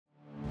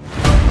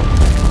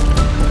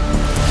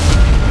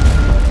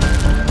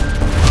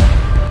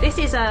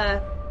is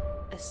a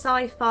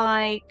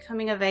sci-fi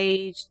coming of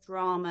age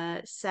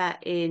drama set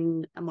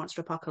in a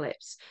monster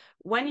apocalypse.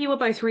 When you were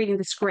both reading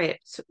the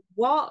script,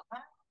 what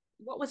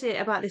was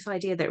it about this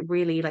idea that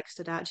really like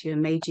stood out to you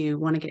and made you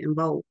want to get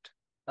involved?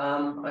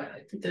 I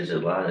think there's a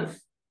lot of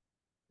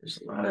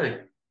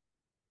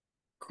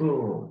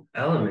cool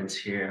elements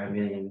here. I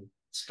mean,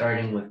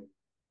 starting with,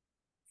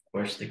 of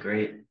course, the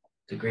great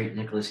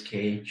Nicolas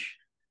Cage,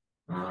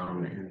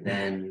 and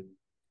then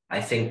I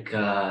think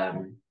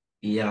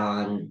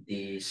beyond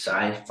the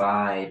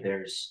sci-fi,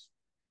 there's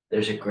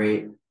a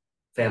great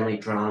family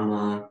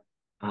drama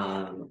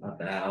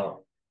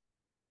about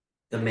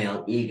the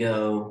male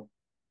ego.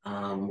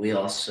 We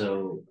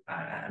also,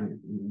 I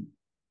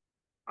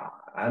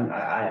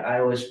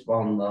always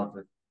fall in love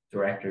with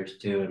directors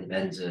too, and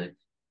Ben's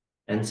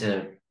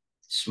a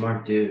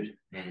smart dude,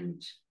 and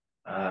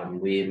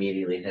we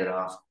immediately hit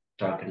off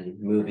talking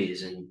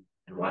movies and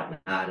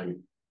whatnot. And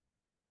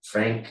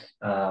Frank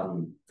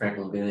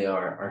Lobilio,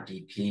 our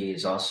DP,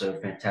 is also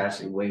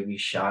fantastic. The way we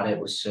shot it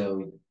was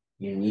so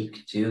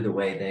unique too. The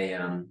way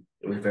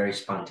it was very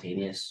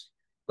spontaneous.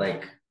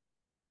 Like,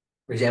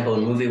 for example,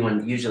 in a movie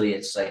when usually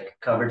it's like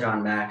coverage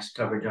on Max,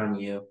 coverage on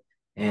you,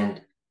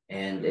 and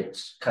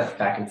it's cut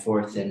back and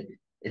forth, and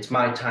it's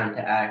my time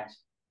to act,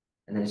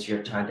 and then it's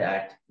your time to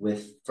act.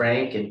 With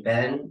Frank and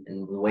Ben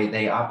and the way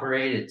they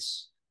operate,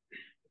 it's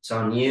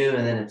on you,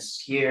 and then it's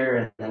here,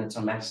 and then it's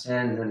on Max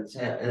 10, and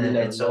then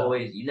it's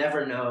always, you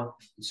never know,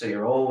 so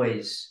you're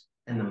always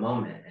in the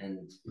moment,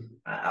 and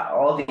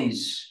all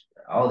these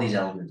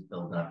elements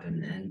build up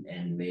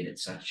and made it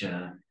such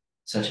an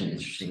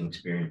interesting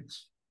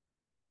experience.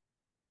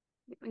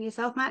 And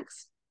yourself,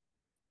 Max?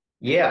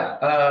 Yeah,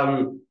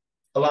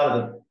 a lot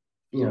of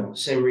the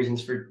same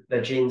reasons for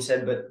that Jaeden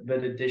said,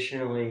 but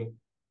additionally,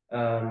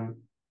 um,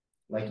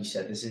 like you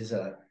said, this is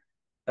a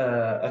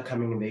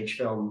coming of age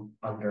film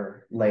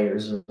under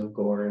layers of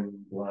gore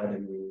and blood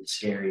and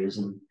scaries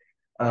and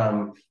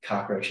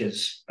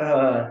cockroaches.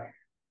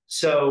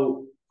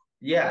 So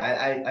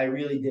yeah, I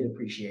really did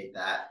appreciate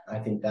that. I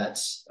think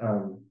that's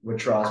what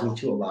draws me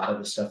to a lot of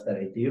the stuff that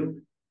I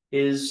do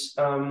is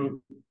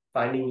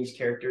finding these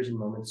characters in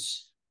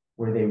moments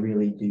where they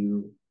really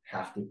do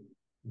have to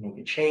make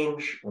a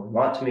change or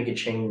want to make a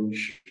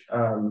change.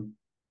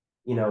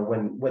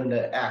 When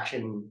the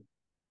action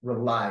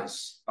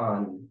relies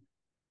on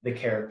the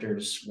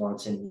characters'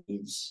 wants and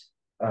needs,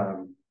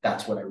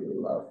 that's what I really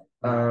love.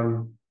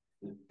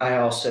 I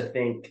also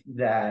think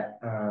that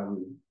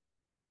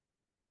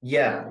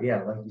yeah,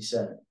 like you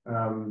said,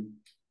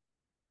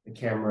 the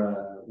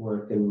camera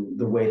work and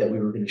the way that we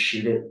were going to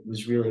shoot it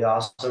was really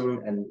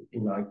awesome. And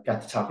I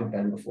got to talk with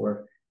Ben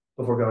before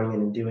going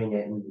in and doing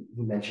it, and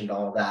he mentioned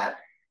all of that.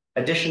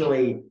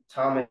 Additionally,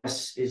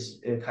 Thomas is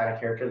a kind of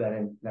character that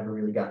I've never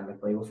really gotten to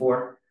play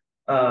before.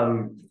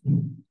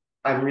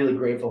 I'm really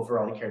grateful for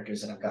all the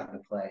characters that I've gotten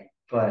to play,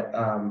 but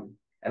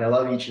and I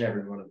love each and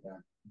every one of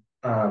them.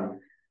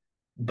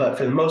 But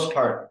for the most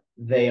part,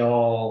 they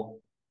all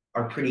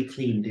are pretty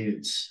clean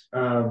dudes,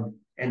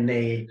 and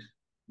they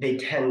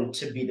tend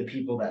to be the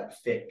people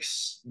that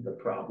fix the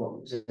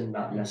problems and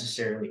not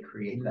necessarily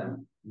create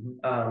them.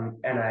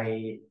 And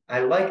I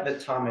like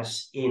that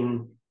Thomas,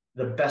 in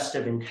the best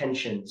of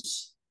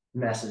intentions,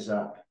 messes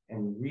up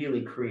and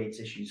really creates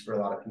issues for a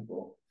lot of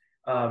people.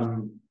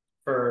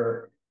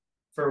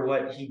 For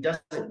what he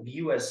doesn't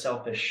view as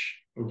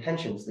selfish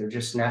intentions, they're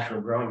just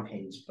natural growing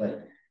pains.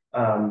 But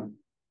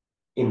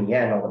in the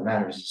end, all that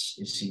matters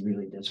is he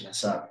really does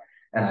mess up,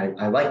 and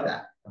I like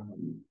that.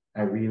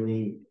 I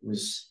really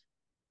was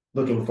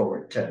looking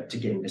forward to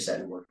getting to set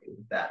and working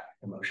with that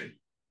emotion.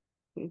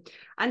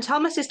 And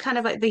Thomas is kind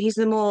of like he's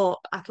the more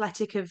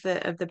athletic of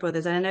the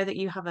brothers. And I know that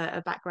you have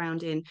a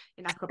background in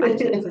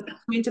acrobatics. Does that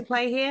come into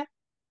play here?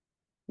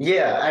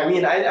 Yeah, I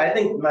mean, I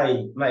think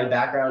my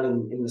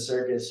background in the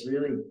circus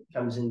really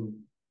comes in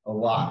a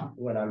lot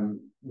when I'm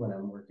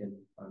working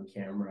on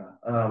camera.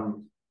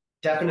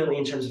 Definitely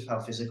in terms of how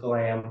physical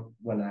I am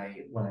when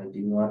I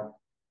do work,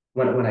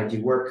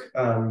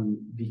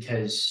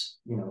 because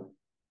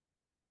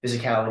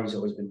physicality has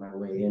always been my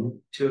way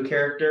into a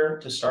character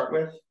to start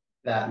with,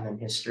 that and then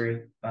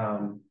history.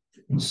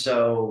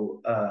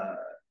 So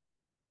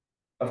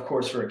of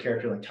course, for a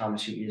character like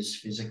Thomas who is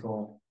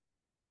physical,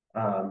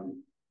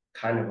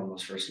 kind of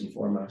almost first and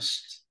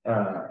foremost,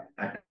 that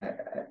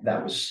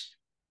was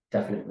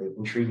definitely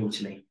intriguing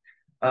to me.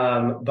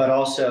 But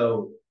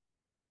also,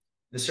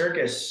 the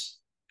circus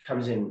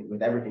comes in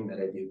with everything that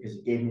I do because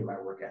it gave me my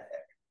work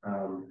ethic.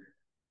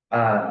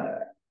 Uh,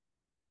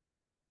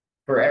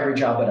 for every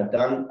job that I've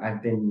done,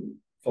 I've been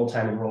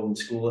full-time enrolled in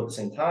school at the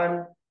same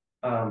time.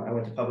 I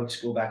went to public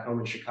school back home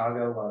in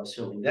Chicago while I was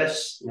filming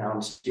this. Now I'm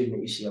a student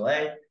at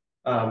UCLA,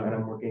 and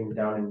I'm working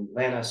down in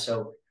Atlanta.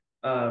 So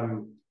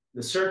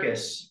the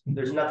circus,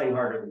 there's nothing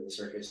harder than the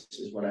circus,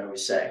 is what I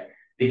always say,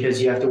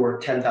 because you have to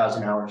work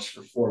 10,000 hours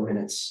for 4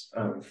 minutes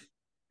of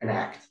an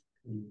act.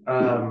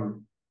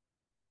 And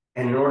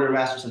in order to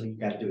master something, you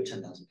got to do it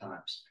 10,000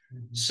 times.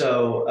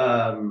 So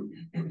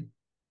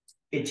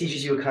it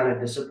teaches you a kind of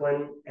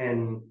discipline,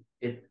 and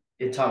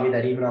it taught me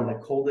that even on the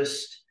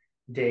coldest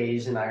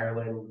days in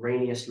Ireland,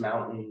 rainiest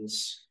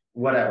mountains,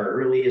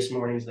 whatever, earliest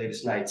mornings,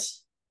 latest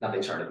nights,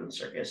 nothing's harder than the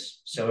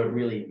circus. So it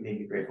really made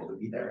me grateful to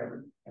be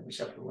there every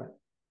step of the way.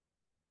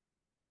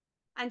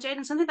 And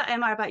Jaeden, something that I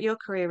admire about your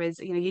career is,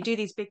 you do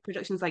these big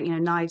productions like,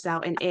 Knives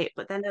Out and It,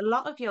 but then a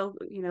lot of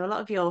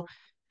your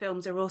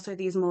films are also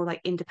these more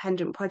like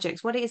independent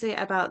projects. What is it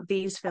about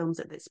these films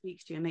that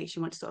speaks to you and makes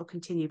you want to sort of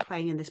continue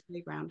playing in this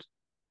playground?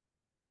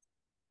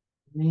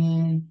 I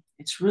mean,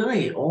 it's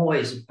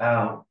always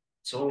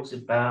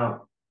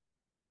about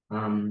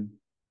um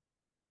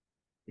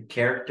the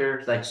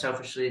character. Like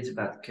selfishly, it's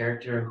about the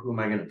character. Who am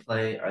I going to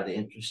play? Are they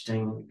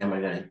interesting? Am I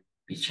going to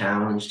be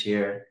challenged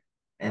here?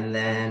 And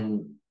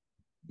then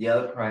the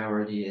other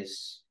priority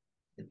is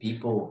the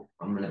people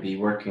I'm going to be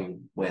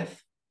working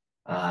with.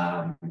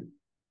 Um,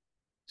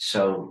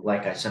 so,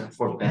 like I said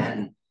before,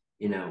 Ben,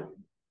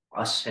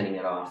 us hitting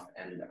it off,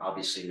 and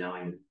obviously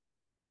knowing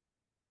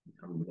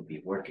I'm going to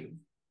be working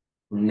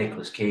with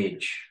Nicolas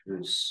Cage,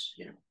 who's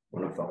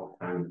one of the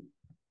all-time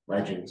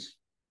legends,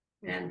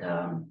 and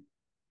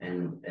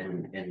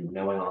and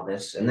knowing all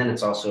this, and then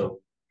it's also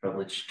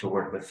privileged to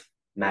work with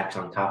Max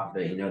on top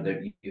of it.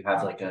 That you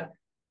have like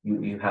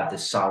you have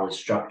this solid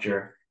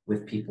structure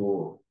with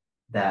people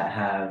that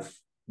have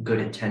good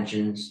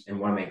intentions and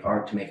want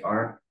to make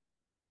art.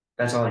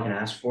 That's all I can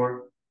ask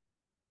for.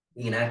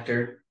 Being an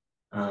actor,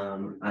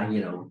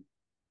 I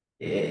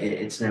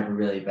it's never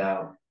really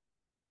about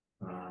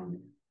um,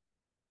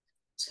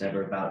 it's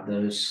never about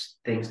those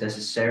things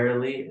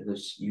necessarily.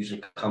 Those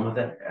usually come with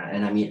it,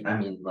 and I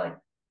mean like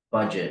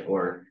budget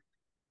or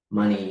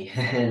money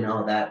and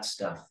all that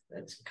stuff.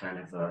 That's kind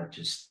of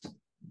just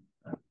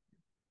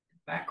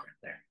background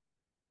there.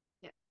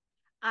 Yeah.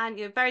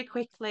 And very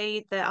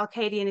quickly, the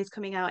Arcadian is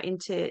coming out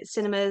into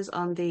cinemas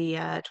on the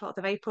 12th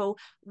of April.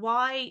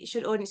 Why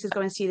should audiences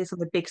go and see this on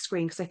the big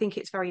screen? Because I think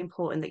it's very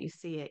important that you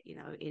see it,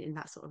 in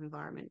that sort of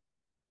environment.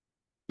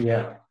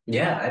 Yeah.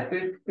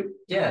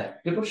 Yeah,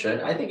 people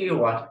should. I think you can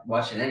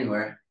watch it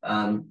anywhere.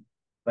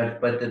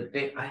 But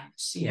I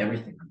see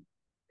everything on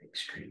the big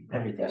screen.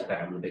 Everything's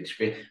better on the big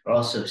screen. But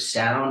also,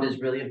 sound is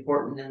really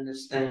important in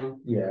this thing.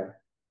 Yeah.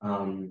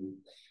 Um,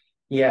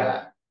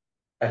 Yeah.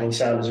 I think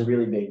sound is a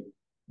really big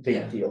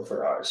Yeah. deal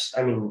for ours.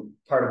 I mean,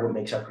 part of what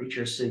makes our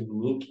creatures so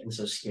unique and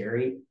so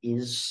scary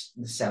is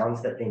the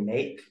sounds that they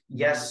make.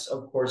 Yes,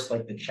 of course,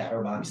 like the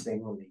chatterbox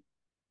thing when they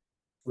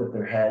flip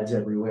their heads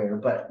everywhere,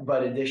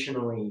 but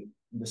additionally,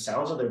 the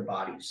sounds of their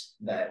bodies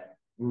that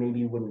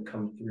maybe wouldn't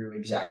come through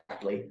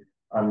exactly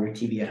on your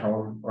TV at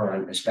home or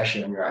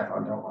especially on your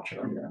iPhone. Don't watch it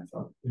on your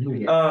iPhone.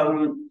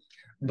 yeah.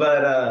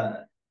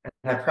 But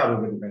I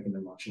probably wouldn't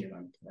recommend watching it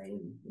on a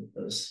plane with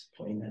those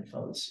plane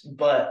headphones.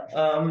 But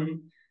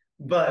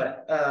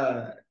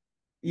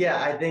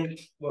yeah, I think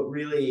what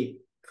really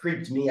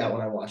creeped me out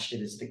when I watched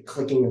it is the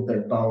clicking of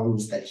their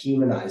bones that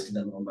humanized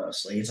them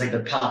almost. Like it's like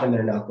they're popping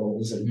their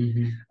knuckles,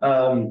 and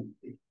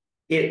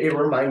it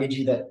reminded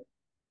you that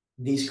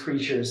these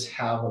creatures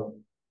have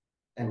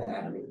an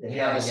anatomy. They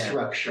have a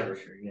structure.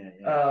 Sure. Yeah.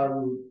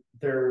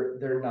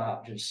 They're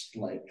not just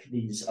like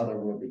these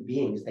otherworldly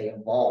beings. They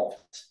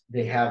evolved.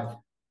 They have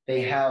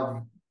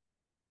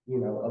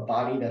a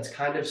body that's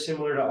kind of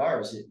similar to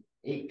ours. It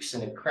aches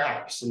and it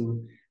cracks,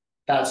 and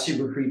that's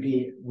super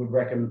creepy. Would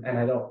recommend, and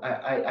I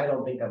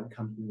don't think that would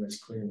come through as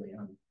clearly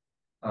on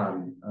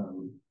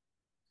um,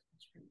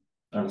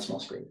 on a small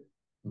screen.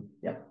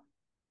 Yeah.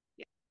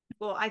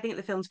 Well, I think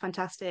the film's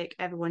fantastic.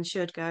 Everyone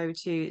should go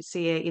to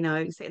see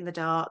it, sit in the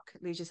dark,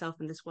 lose yourself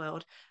in this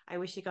world. I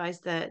wish you guys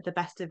the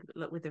best of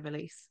luck with the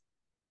release.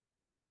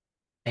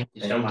 Thank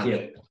you so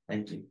much.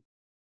 Thank you.